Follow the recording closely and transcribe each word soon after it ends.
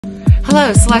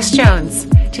Hello, Celeste Jones.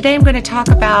 Today I'm going to talk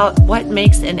about what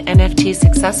makes an NFT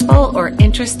successful or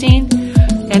interesting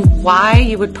and why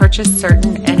you would purchase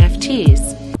certain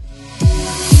NFTs.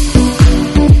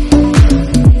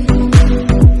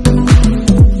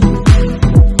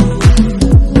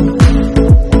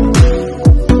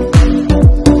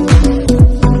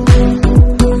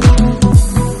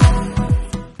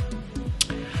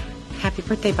 Happy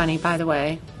birthday, Bunny, by the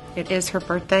way. It is her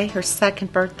birthday, her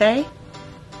second birthday.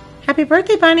 Happy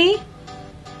birthday, Bunny.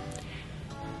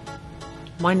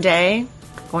 One day,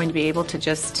 I'm going to be able to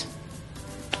just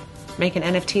make an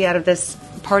NFT out of this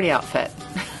party outfit.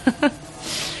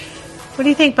 What do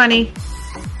you think, Bunny?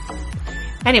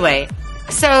 Anyway,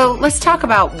 so let's talk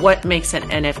about what makes an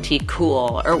NFT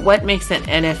cool or what makes an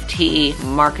NFT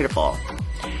marketable.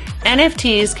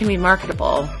 NFTs can be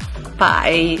marketable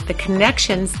by the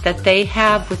connections that they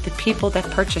have with the people that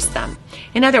purchase them.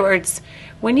 In other words,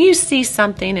 when you see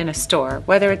something in a store,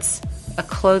 whether it's a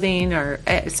clothing or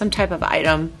some type of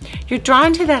item, you're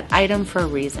drawn to that item for a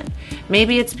reason.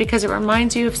 Maybe it's because it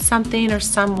reminds you of something or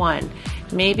someone.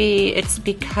 Maybe it's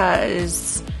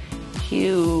because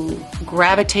you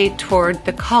gravitate toward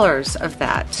the colors of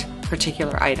that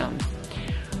particular item,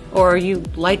 or you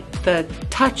like the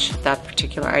touch of that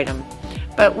particular item.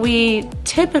 But we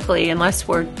typically, unless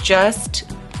we're just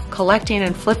collecting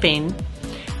and flipping,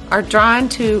 are drawn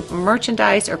to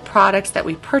merchandise or products that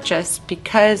we purchase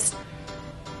because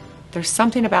there's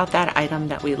something about that item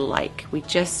that we like. We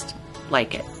just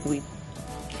like it. We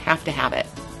have to have it.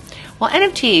 Well,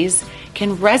 NFTs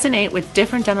can resonate with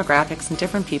different demographics and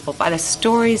different people by the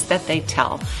stories that they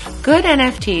tell. Good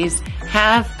NFTs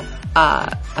have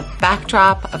a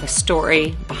backdrop of a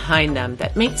story behind them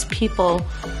that makes people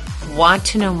want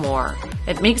to know more.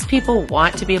 It makes people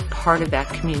want to be a part of that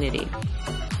community.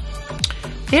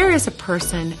 There is a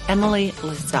person, Emily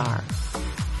Lazar,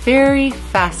 very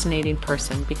fascinating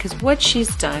person because what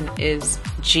she's done is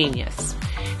genius.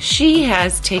 She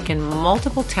has taken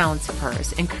multiple talents of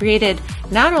hers and created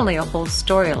not only a whole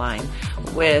storyline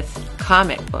with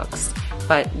comic books,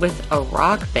 but with a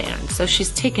rock band. So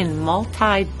she's taken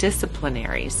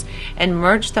multidisciplinaries and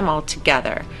merged them all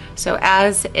together. So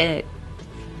as a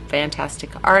fantastic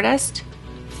artist,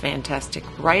 fantastic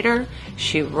writer,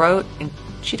 she wrote, and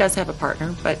she does have a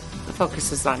partner, but the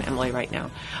focus is on Emily right now.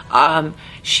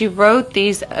 She wrote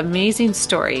these amazing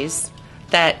stories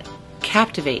that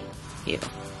captivate you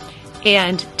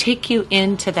and take you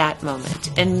into that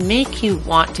moment and make you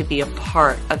want to be a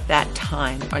part of that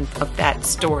time, of that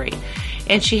story.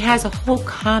 And she has a whole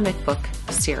comic book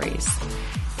series,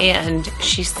 and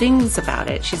she sings about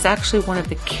it. She's actually one of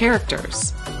the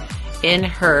characters in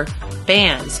her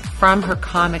bands from her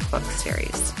comic book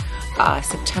series,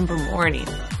 September Morning.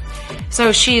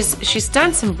 So she's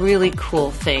done some really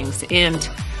cool things, and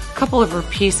a couple of her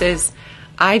pieces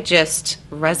I just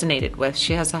resonated with.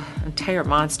 She has an entire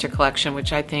monster collection,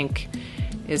 which I think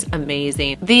is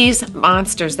amazing. These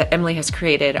monsters that Emily has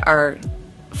created are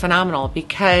phenomenal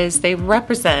because they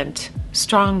represent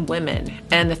strong women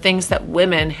and the things that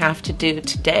women have to do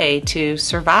today to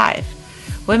survive.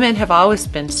 Women have always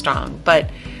been strong, but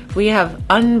we have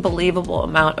unbelievable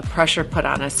amount of pressure put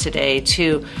on us today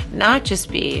to not just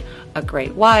be a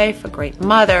great wife, a great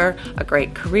mother, a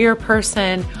great career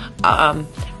person,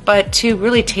 but to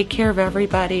really take care of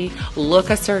everybody, look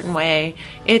a certain way.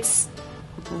 It's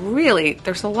really,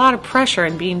 there's a lot of pressure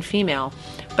in being female.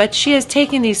 But she has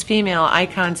taken these female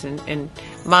icons and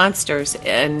monsters,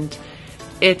 and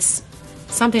it's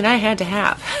something I had to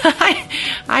have.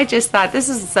 I just thought this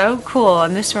is so cool,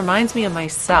 and this reminds me of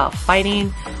myself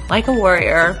fighting like a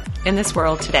warrior in this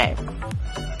world today.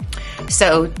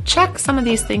 So check some of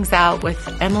these things out with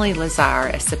Emily Lazar,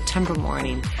 A September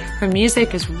Morning. Her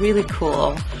music is really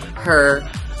cool. Her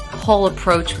whole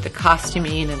approach with the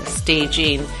costuming and the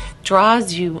staging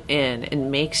draws you in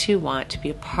and makes you want to be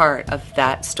a part of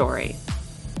that story.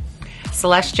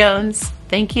 Celeste Jones,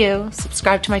 thank you.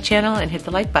 Subscribe to my channel and hit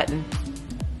the like button.